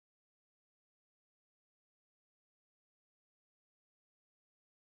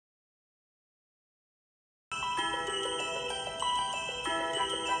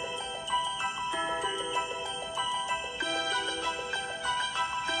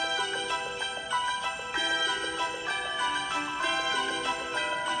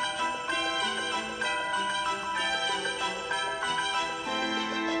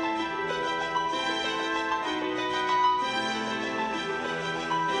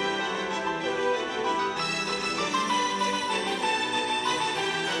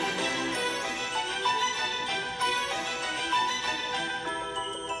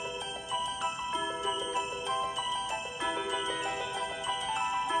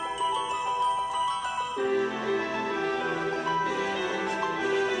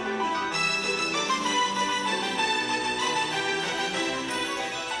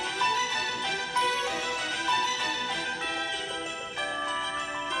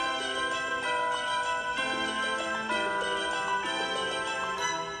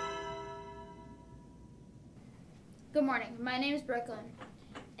Good morning. My name is Brooklyn.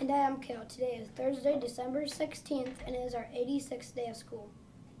 And I am Kale. Today is Thursday, December 16th, and it is our 86th day of school.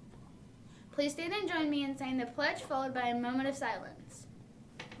 Please stand and join me in saying the pledge, followed by a moment of silence.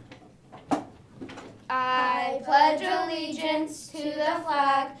 I pledge allegiance to the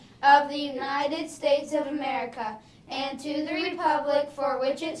flag of the United States of America and to the republic for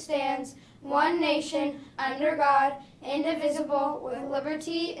which it stands, one nation, under God, indivisible, with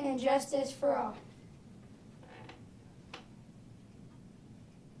liberty and justice for all.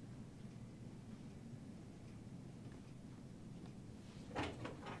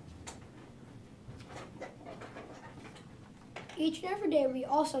 Each and every day, we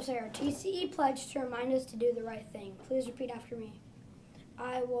also say our TCE pledge to remind us to do the right thing. Please repeat after me.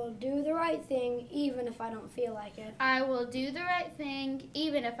 I will do the right thing even if I don't feel like it. I will do the right thing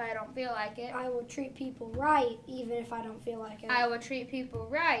even if I don't feel like it. I will treat people right even if I don't feel like it. I will treat people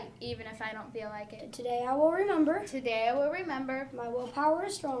right even if I don't feel like it. Today I will remember. Today I will remember. My willpower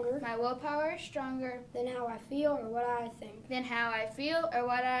is stronger. My willpower is stronger than how I feel or what I think. Than how I feel or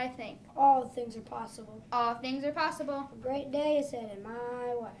what I think. All things are possible. All things are possible. A great day is headed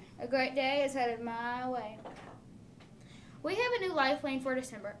my way. A great day is headed my way. We have a new lifeline for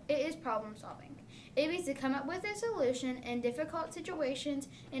December. It is problem solving. It means to come up with a solution in difficult situations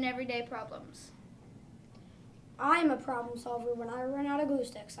and everyday problems. I'm a problem solver. When I run out of glue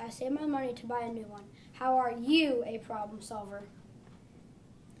sticks, I save my money to buy a new one. How are you a problem solver?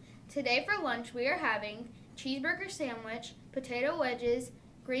 Today for lunch we are having cheeseburger sandwich, potato wedges,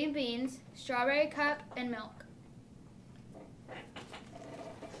 green beans, strawberry cup, and milk.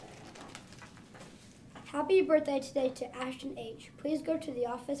 Happy birthday today to Ashton H. Please go to the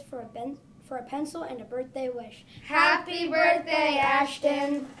office for a pencil and a birthday wish. Happy birthday,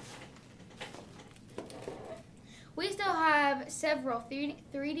 Ashton! We still have several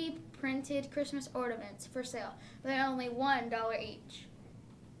 3D printed Christmas ornaments for sale. They're only $1 each.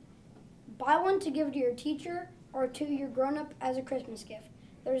 Buy one to give to your teacher or to your grown-up as a Christmas gift.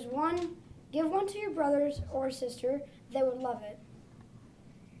 Give one to your brothers or sister. They would love it.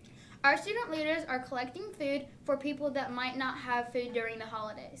 Our student leaders are collecting food for people that might not have food during the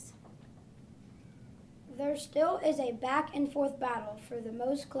holidays. There still is a back and forth battle for the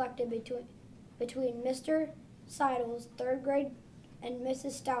most collected between Mr. Seidel's 3rd grade and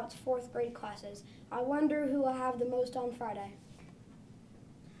Mrs. Stout's 4th grade classes. I wonder who will have the most on Friday.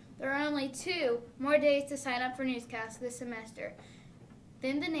 There are only 2 more days to sign up for newscasts this semester.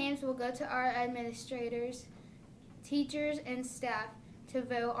 Then the names will go to our administrators, teachers, and staff to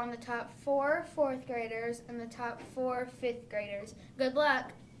vote on the top 4 4th graders and the top 4 5th graders. Good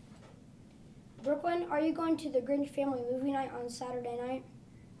luck. Brooklyn, are you going to the Grinch family movie night on Saturday night?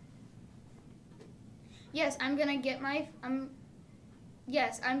 Yes, I'm going.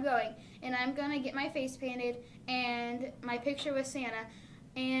 And I'm going to get my face painted and my picture with Santa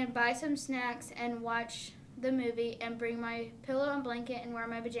and buy some snacks and watch the movie and bring my pillow and blanket and wear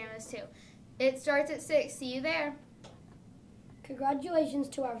my pajamas too. It starts at 6. See you there. Congratulations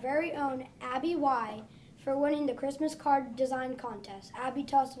to our very own Abby Y for winning the Christmas card design contest. Abby,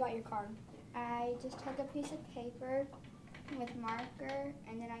 tell us about your card. I just took a piece of paper with marker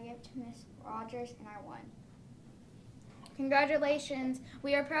and then I gave it to Miss Rogers and I won. Congratulations.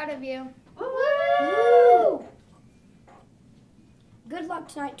 We are proud of you. Woo! Good luck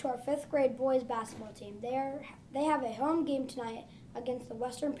tonight to our 5th grade boys basketball team. They have a home game tonight against the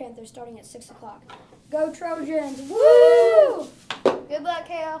Western Panthers starting at 6 o'clock. Go Trojans! Woo! Good luck,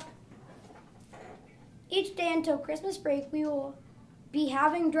 Kale. Each day until Christmas break, we will be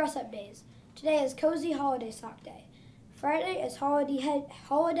having dress-up days. Today is Cozy Holiday Sock Day. Friday is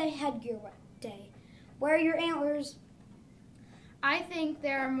Holiday Headgear Day. Wear your antlers. I think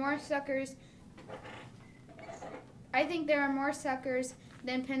there are more suckers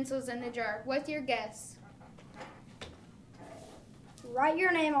than pencils in the jar. What's your guess? Write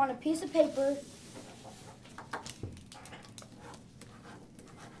your name on a piece of paper.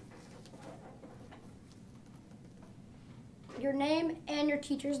 Your name and your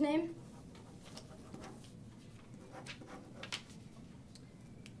teacher's name.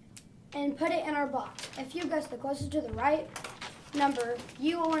 And put it in our box. If you guess the closest to the right number,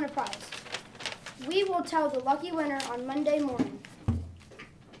 you will win a prize. We will tell the lucky winner on Monday morning.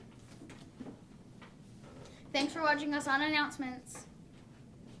 Thanks for watching us on Announcements.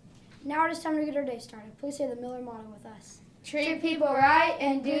 Now it is time to get our day started. Please say the Miller motto with us. Treat people right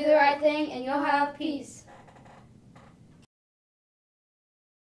and do the right thing and you'll have peace.